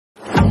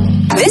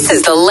This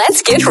is the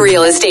Let's Get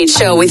Real Estate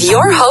Show with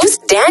your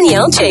host,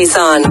 Danielle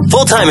Chason.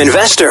 Full-time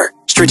investor,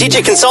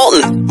 strategic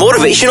consultant,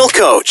 motivational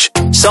coach,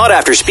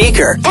 sought-after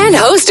speaker, and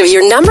host of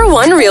your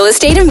 #1 real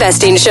estate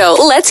investing show,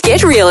 Let's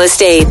Get Real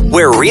Estate,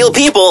 where real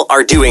people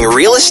are doing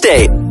real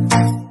estate.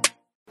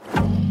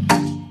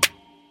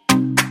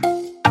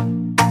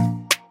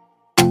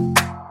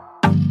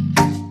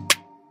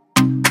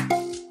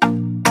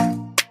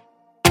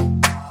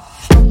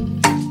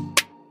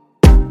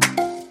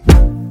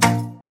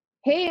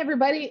 Hey,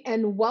 everybody,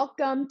 and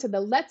welcome to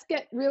the Let's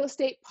Get Real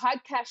Estate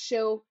podcast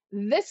show.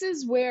 This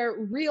is where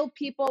real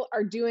people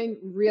are doing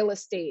real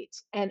estate.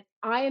 And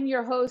I am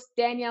your host,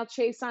 Danielle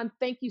Chason.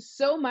 Thank you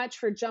so much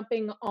for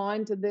jumping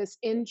on to this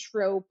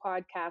intro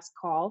podcast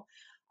call.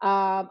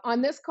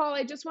 On this call,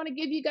 I just want to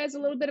give you guys a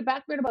little bit of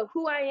background about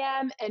who I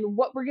am and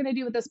what we're going to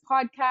do with this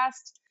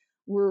podcast.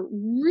 We're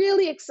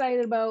really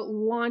excited about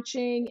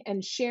launching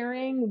and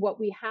sharing what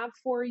we have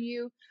for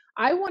you.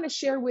 I want to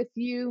share with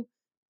you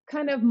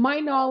kind of my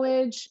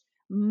knowledge,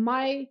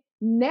 my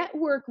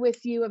network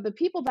with you of the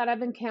people that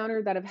I've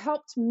encountered that have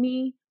helped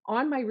me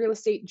on my real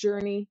estate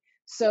journey.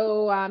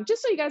 So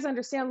just so you guys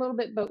understand a little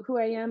bit about who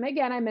I am,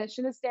 again, I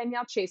mentioned it's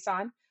Danielle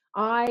Chason.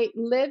 I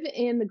live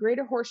in the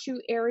Greater Horseshoe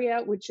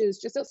area, which is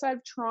just outside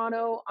of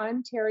Toronto,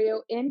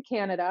 Ontario in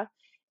Canada.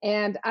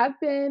 And I've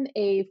been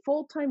a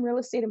full-time real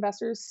estate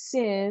investor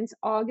since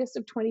August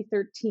of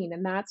 2013.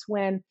 And that's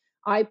when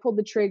I pulled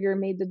the trigger,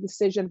 made the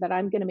decision that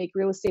I'm going to make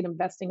real estate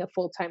investing a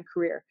full-time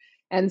career.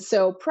 And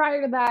so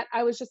prior to that,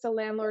 I was just a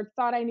landlord,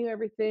 thought I knew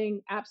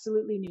everything,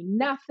 absolutely knew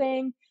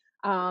nothing.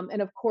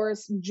 And of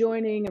course,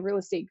 joining a real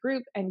estate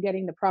group and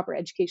getting the proper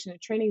education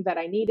and training that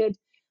I needed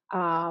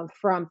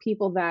from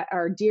people that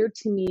are dear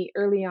to me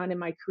early on in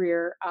my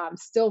career,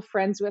 still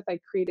friends with. I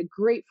created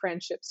great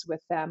friendships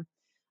with them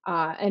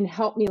and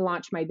helped me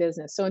launch my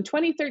business. So in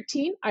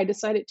 2013, I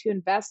decided to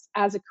invest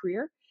as a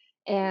career.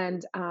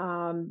 And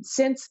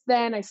since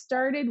then, I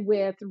started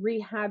with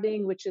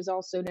rehabbing, which is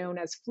also known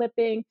as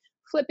flipping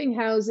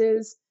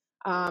houses.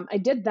 I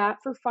did that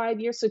for 5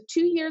 years. So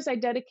 2 years I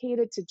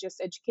dedicated to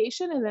just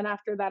education. And then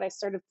after that, I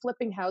started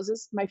flipping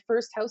houses. My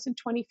first house in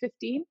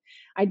 2015,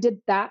 I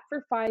did that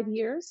for 5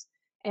 years.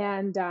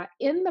 And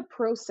in the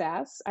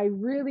process, I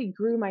really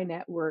grew my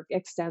network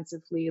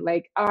extensively.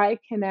 Like I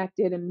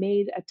connected and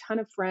made a ton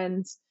of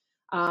friends.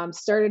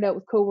 Started out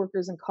with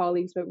coworkers and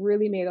colleagues, but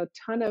really made a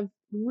ton of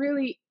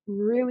really,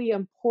 really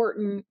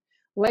important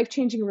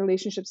life-changing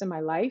relationships in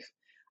my life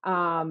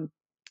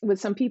with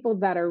some people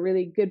that are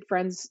really good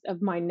friends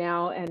of mine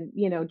now, and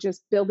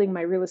just building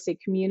my real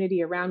estate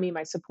community around me,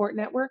 my support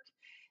network.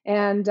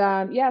 And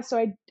so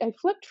I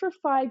flipped for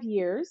 5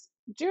 years.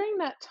 During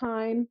that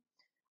time,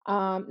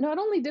 not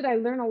only did I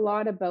learn a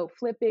lot about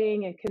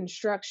flipping and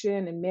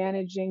construction and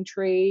managing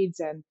trades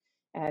and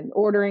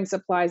ordering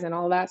supplies and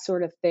all that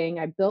sort of thing.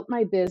 I built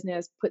my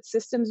business, put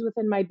systems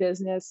within my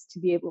business to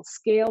be able to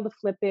scale the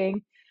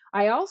flipping.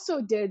 I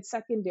also did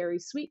secondary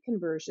suite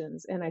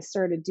conversions, and I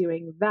started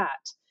doing that.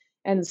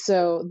 And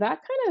so that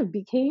kind of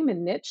became a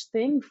niche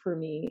thing for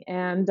me.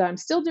 And I'm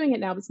still doing it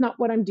now, but it's not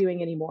what I'm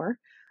doing anymore.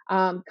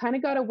 Kind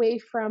of got away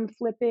from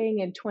flipping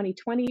in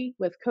 2020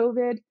 with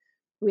COVID.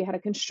 We had a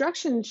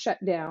construction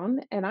shutdown,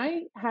 and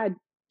I had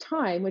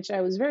time, which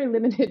I was very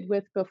limited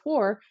with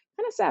before,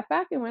 kind of sat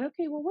back and went,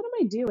 okay, well, what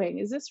am I doing?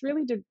 Is this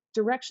really the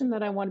direction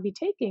that I want to be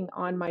taking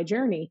on my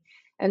journey?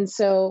 And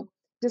so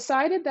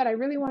decided that I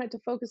really wanted to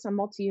focus on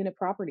multi-unit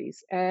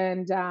properties.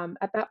 And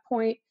at that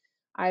point,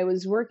 I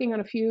was working on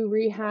a few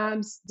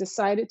rehabs,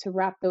 decided to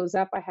wrap those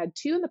up. I had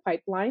 2 in the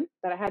pipeline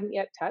that I hadn't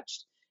yet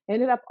touched.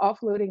 Ended up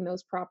offloading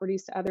those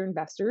properties to other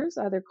investors,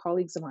 other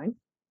colleagues of mine,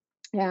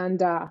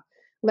 and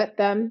let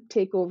them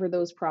take over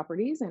those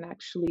properties and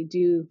actually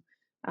do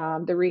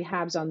the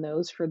rehabs on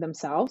those for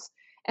themselves.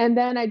 And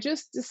then I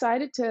just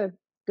decided to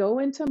go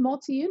into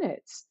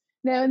multi-units.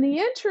 Now, in the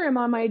interim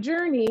on my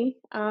journey,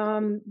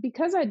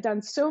 because I'd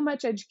done so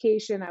much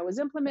education, I was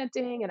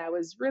implementing and I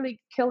was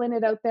really killing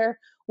it out there.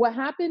 What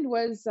happened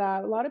was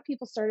a lot of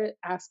people started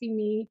asking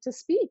me to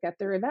speak at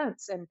their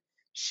events and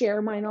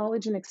share my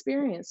knowledge and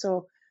experience.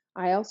 So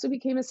I also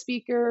became a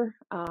speaker,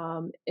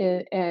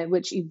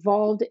 which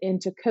evolved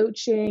into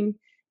coaching.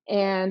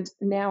 And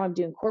now I'm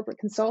doing corporate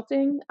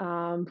consulting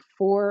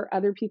for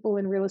other people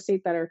in real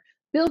estate that are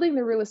building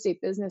their real estate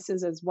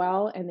businesses as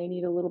well. And they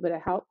need a little bit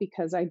of help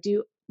because I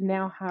do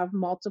now have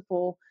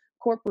multiple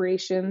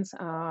corporations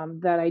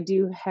that I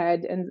do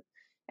head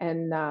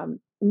and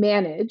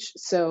manage.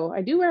 So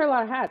I do wear a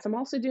lot of hats. I'm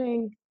also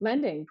doing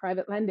lending,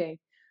 private lending.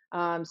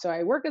 So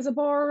I work as a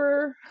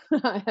borrower,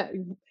 I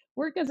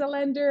work as a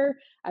lender.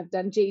 I've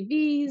done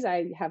JVs.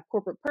 I have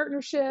corporate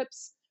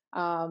partnerships.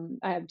 I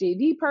have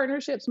JV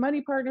partnerships,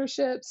 money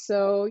partnerships.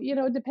 So,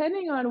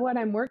 depending on what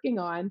I'm working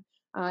on,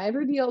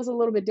 every deal is a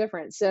little bit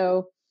different.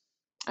 So,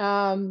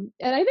 and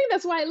I think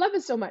that's why I love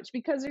it so much,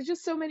 because there's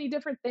just so many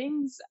different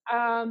things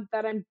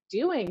that I'm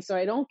doing so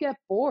I don't get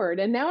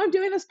bored. And now I'm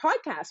doing this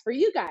podcast for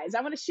you guys.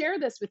 I want to share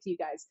this with you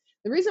guys.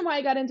 The reason why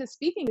I got into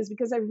speaking is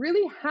because I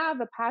really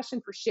have a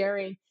passion for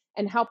sharing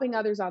and helping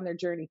others on their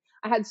journey.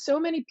 I had so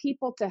many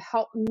people to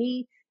help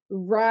me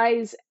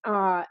rise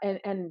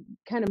and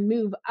kind of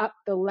move up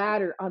the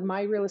ladder on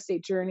my real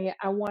estate journey.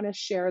 I want to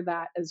share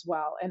that as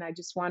well. And I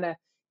just want to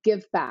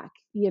give back,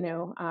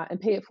 and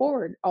pay it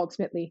forward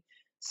ultimately.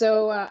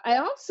 So I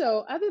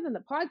also, other than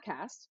the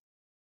podcast,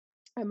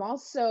 I'm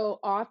also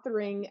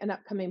authoring an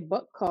upcoming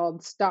book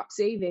called Stop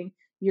Saving,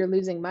 You're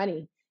Losing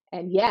Money.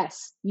 And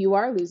yes, you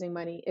are losing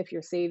money if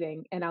you're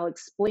saving. And I'll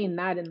explain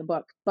that in the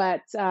book.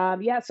 But so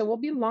we'll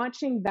be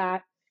launching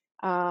that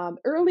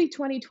early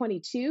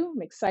 2022.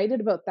 I'm excited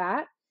about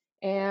that.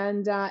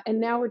 And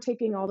now we're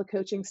taking all the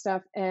coaching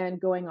stuff and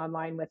going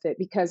online with it,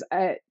 because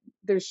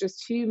there's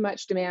just too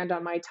much demand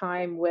on my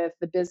time with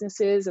the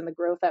businesses and the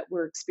growth that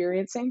we're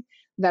experiencing,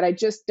 that I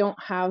just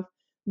don't have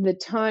the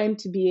time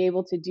to be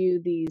able to do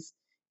these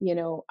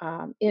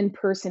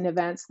in-person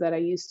events that I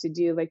used to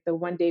do, like the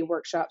 1-day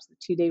workshops,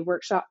 the 2-day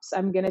workshops.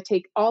 I'm going to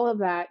take all of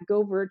that,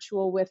 go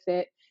virtual with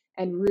it,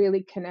 and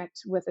really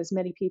connect with as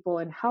many people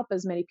and help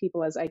as many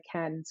people as I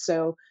can.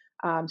 So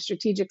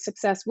Strategic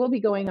Success will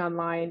be going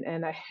online,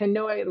 and I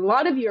know a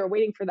lot of you are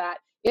waiting for that.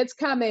 It's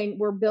coming.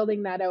 We're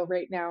building that out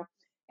right now.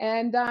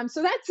 And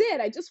so that's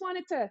it. I just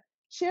wanted to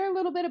share a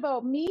little bit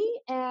about me,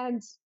 and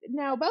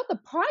now about the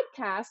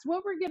podcast.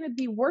 What we're going to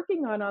be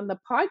working on the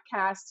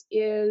podcast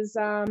is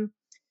I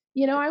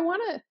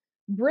want to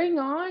bring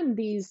on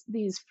these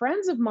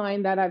friends of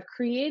mine that I've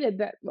created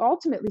that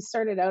ultimately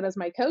started out as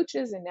my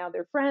coaches, and now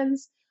they're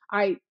friends.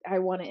 I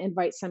want to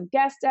invite some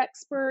guest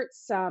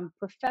experts, some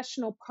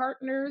professional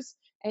partners,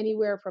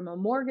 anywhere from a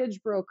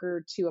mortgage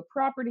broker to a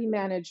property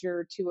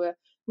manager to a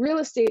real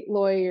estate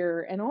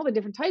lawyer, and all the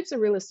different types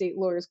of real estate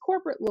lawyers,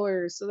 corporate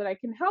lawyers, so that I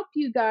can help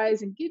you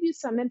guys and give you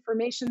some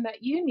information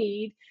that you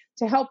need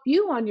to help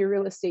you on your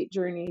real estate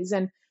journeys.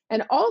 And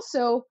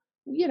also,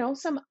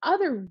 some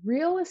other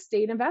real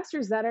estate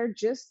investors that are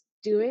just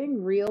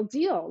doing real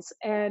deals,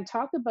 and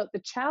talk about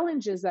the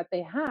challenges that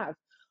they have.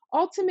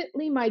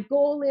 Ultimately, my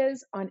goal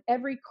is, on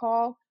every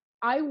call,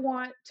 I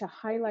want to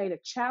highlight a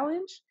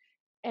challenge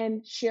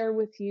and share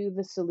with you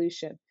the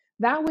solution.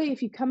 That way,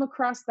 if you come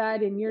across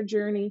that in your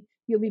journey,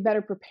 you'll be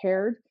better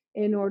prepared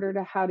in order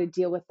to how to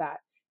deal with that.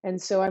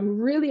 And so I'm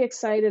really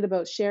excited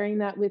about sharing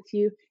that with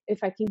you.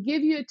 If I can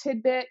give you a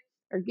tidbit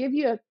or give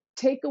you a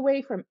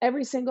takeaway from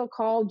every single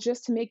call,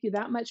 just to make you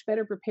that much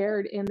better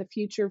prepared in the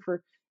future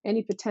for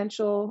any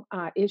potential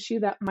issue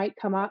that might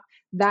come up,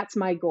 that's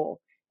my goal.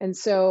 And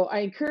so I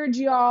encourage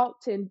you all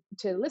to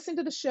listen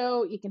to the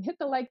show. You can hit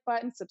the like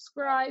button,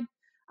 subscribe.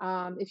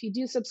 If you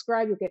do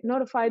subscribe, you'll get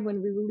notified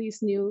when we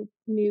release new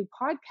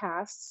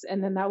podcasts,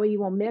 and then that way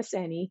you won't miss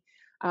any.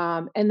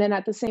 And then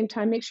at the same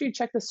time, make sure you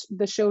check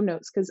the show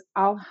notes, because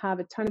I'll have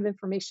a ton of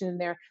information in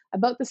there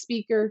about the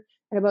speaker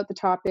and about the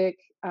topic,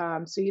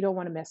 so you don't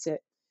want to miss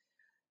it.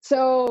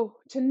 So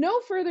to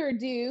no further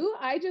ado,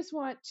 I just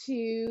want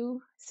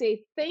to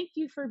say thank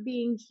you for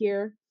being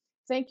here.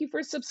 Thank you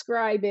for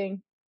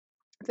subscribing.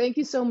 Thank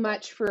you so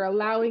much for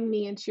allowing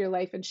me into your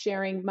life and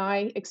sharing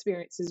my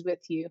experiences with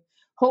you.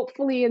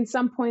 Hopefully, in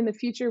some point in the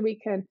future, we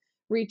can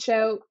reach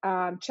out,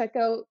 check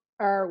out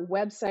our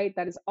website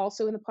that is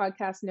also in the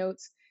podcast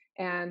notes,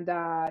 and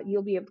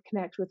you'll be able to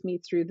connect with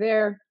me through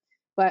there.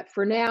 But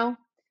for now,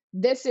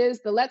 this is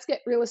the Let's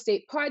Get Real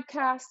Estate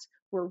podcast,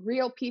 where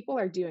real people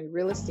are doing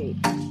real estate.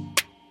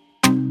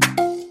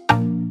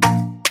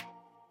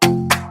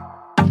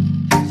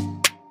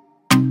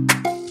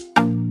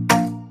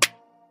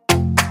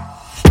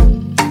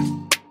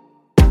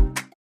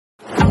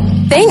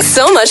 Thanks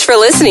so much for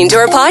listening to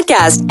our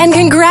podcast, and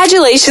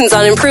congratulations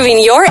on improving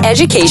your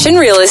education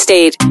real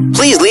estate.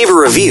 Please leave a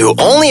review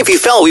only if you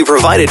felt we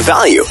provided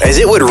value, as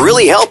it would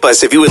really help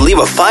us if you would leave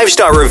a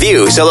 5-star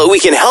review so that we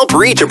can help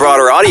reach a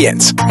broader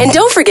audience. And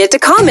don't forget to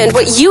comment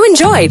what you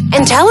enjoyed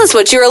and tell us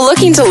what you're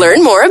looking to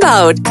learn more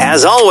about.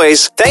 As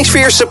always, thanks for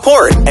your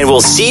support, and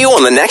we'll see you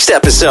on the next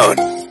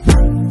episode.